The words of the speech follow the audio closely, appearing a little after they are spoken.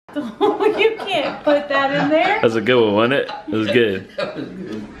Put that in there. That was a good one, wasn't it? It was good.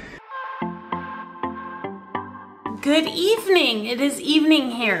 Good evening. It is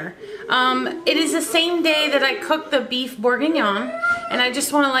evening here. It is the same day that I cooked the beef bourguignon, and I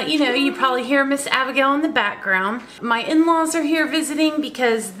just want to let you know, you probably hear Miss Abigail in the background. My in-laws are here visiting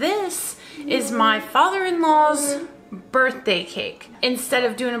because this is my father-in-law's birthday cake. Instead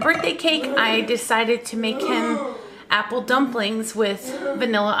of doing a birthday cake, I decided to make him apple dumplings with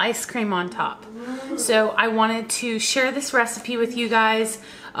vanilla ice cream on top. So I wanted to share this recipe with you guys.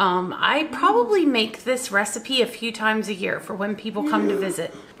 I probably make this recipe a few times a year for when people come to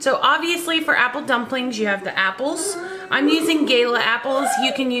visit. So obviously for apple dumplings, you have the apples. I'm using gala apples.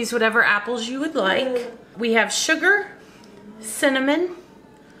 You can use whatever apples you would like. We have sugar, cinnamon,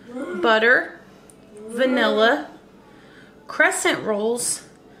 butter, vanilla, crescent rolls,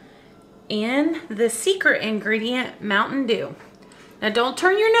 and the secret ingredient, Mountain Dew. Now don't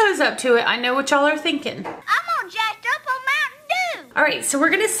turn your nose up to it. I know what y'all are thinking. I'm all jacked up on Mountain Dew. All right, so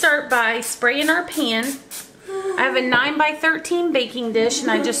we're gonna start by spraying our pan. I have a 9x13 baking dish, and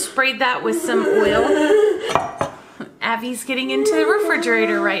I just sprayed that with some oil. Abby's getting into the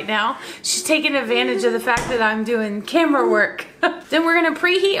refrigerator right now. She's taking advantage of the fact that I'm doing camera work. Then we're gonna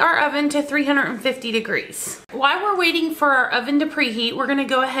preheat our oven to 350 degrees. While we're waiting for our oven to preheat, we're gonna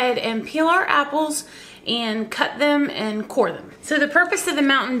go ahead and peel our apples and cut them and core them. So the purpose of the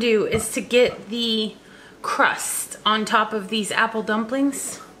Mountain Dew is to get the crust on top of these apple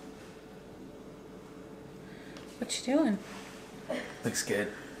dumplings. What you doing? Looks good.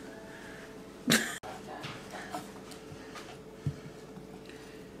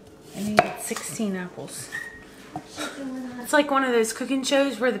 I needed 16 apples. It's like one of those cooking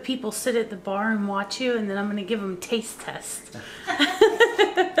shows where the people sit at the bar and watch you, and then I'm gonna give them taste tests.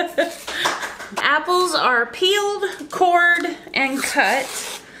 Apples are peeled, cored, and cut.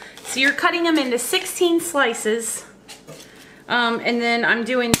 So you're cutting them into 16 slices. And then I'm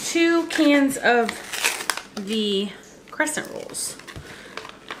doing 2 cans of the crescent rolls.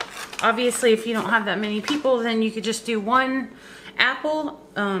 Obviously, if you don't have that many people, then you could just do 1 apple,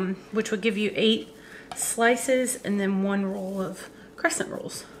 which would give you 8 slices, and then 1 roll of crescent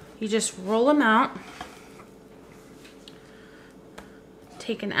rolls. You just roll them out.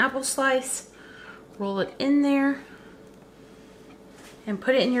 Take an apple slice, roll it in there, and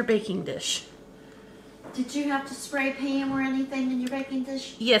put it in your baking dish. Did you have to spray Pam or anything in your baking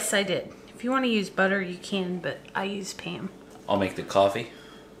dish? Yes, I did. If you want to use butter, you can, but I use Pam. I'll make the coffee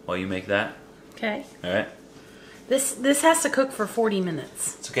while you make that. Okay. All right. This has to cook for 40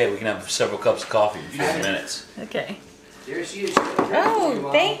 minutes. It's okay. We can have several cups of coffee in 40 minutes. Okay. There's you. Oh,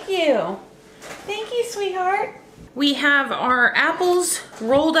 thank you. Thank you, sweetheart. We have our apples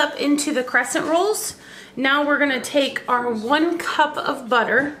rolled up into the crescent rolls. Now we're gonna take our 1 cup of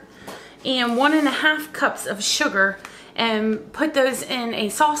butter and 1.5 cups of sugar and put those in a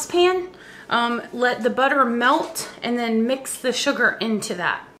saucepan. Let the butter melt and then mix the sugar into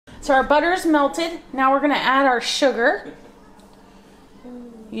that. So our butter's melted. Now we're gonna add our sugar.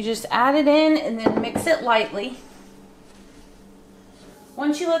 You just add it in and then mix it lightly.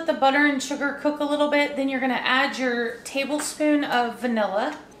 Once you let the butter and sugar cook a little bit, then you're gonna add your tablespoon of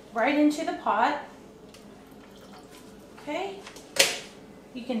vanilla right into the pot. Okay.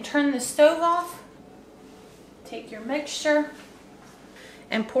 You can turn the stove off, take your mixture,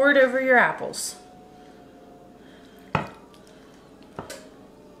 and pour it over your apples.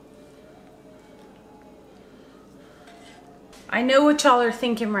 I know what y'all are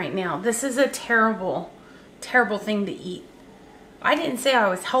thinking right now. This is a terrible, terrible thing to eat. I didn't say I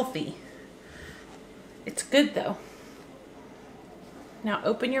was healthy. It's good though. Now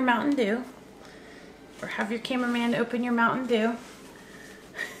open your Mountain Dew, or have your cameraman open your Mountain Dew.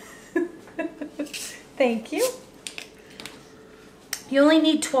 Thank you. You only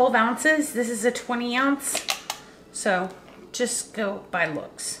need 12 ounces. This is a 20 ounce. So just go by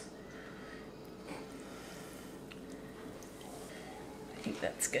looks. I think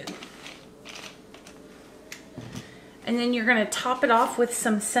that's good. And then you're gonna top it off with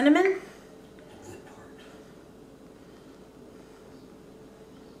some cinnamon.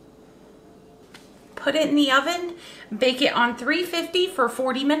 Put it in the oven, bake it on 350 for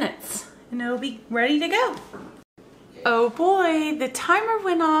 40 minutes, and it'll be ready to go. Oh boy, the timer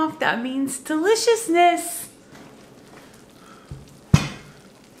went off. That means deliciousness.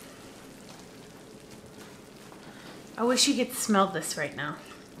 I wish you could smell this right now.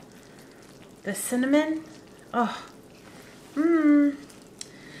 The cinnamon, oh.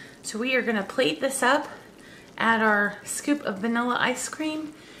 So we are gonna plate this up, add our scoop of vanilla ice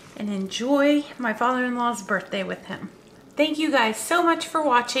cream, and enjoy my father-in-law's birthday with him. Thank you guys so much for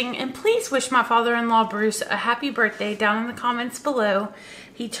watching, and please wish my father-in-law Bruce a happy birthday down in the comments below.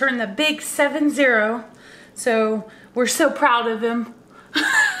 He turned the big 7-0, so we're so proud of him.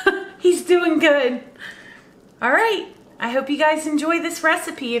 He's doing good. All right, I hope you guys enjoy this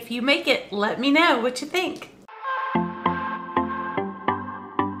recipe. If you make it, let me know what you think.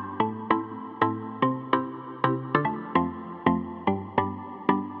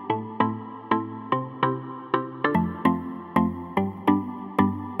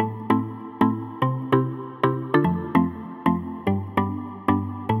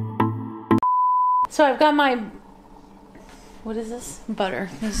 So I've got my, what is this? Butter.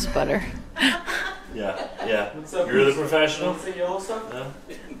 This is butter. Yeah. What's up? You're the professional. Yellow stuff?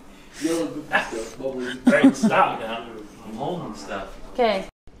 Great, stop now. I'm holding stuff. Okay,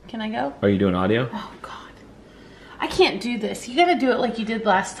 can I go? Are you doing audio? Oh God, I can't do this. You gotta do it like you did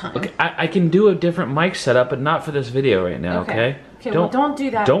last time. Okay, I can do a different mic setup, but not for this video right now, okay? Okay, well don't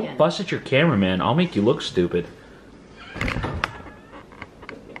do that Don't again. fuss at your cameraman. I'll make you look stupid.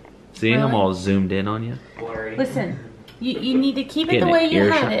 See, Really? I'm all zoomed in on you. Listen, you need to keep it Getting the way an you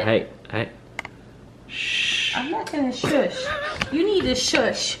earshot. had it. Hey. Shh. I'm not gonna shush. You need to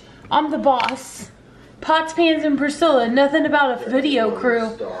shush. I'm the boss. Pots, Pans, and Priscilla. Nothing about a video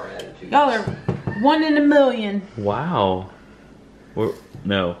crew. Y'all are 1 in a million. Wow.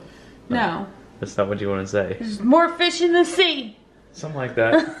 No. No. That's not what you want to say. There's more fish in the sea. Something like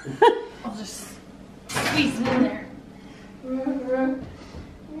that. I'll just squeeze it in there.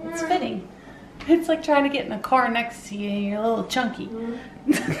 It's fitting. It's like trying to get in a car next to you and you're a little chunky.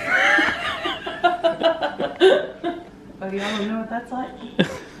 Oh, y'all don't know what that's like?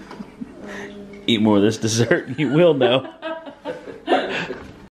 Eat more of this dessert, you will know.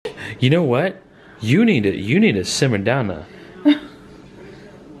 You know what? You need to simmer down now.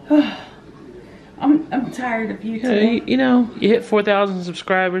 I'm tired of you too. You know, you hit 4,000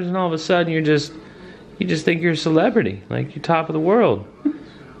 subscribers and all of a sudden you just think you're a celebrity, like you're top of the world.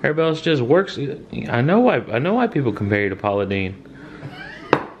 Everybody else just works. I know why people compare you to Paula Deen.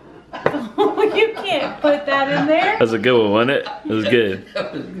 You can't put that in there. That's a good one, wasn't it? It was good.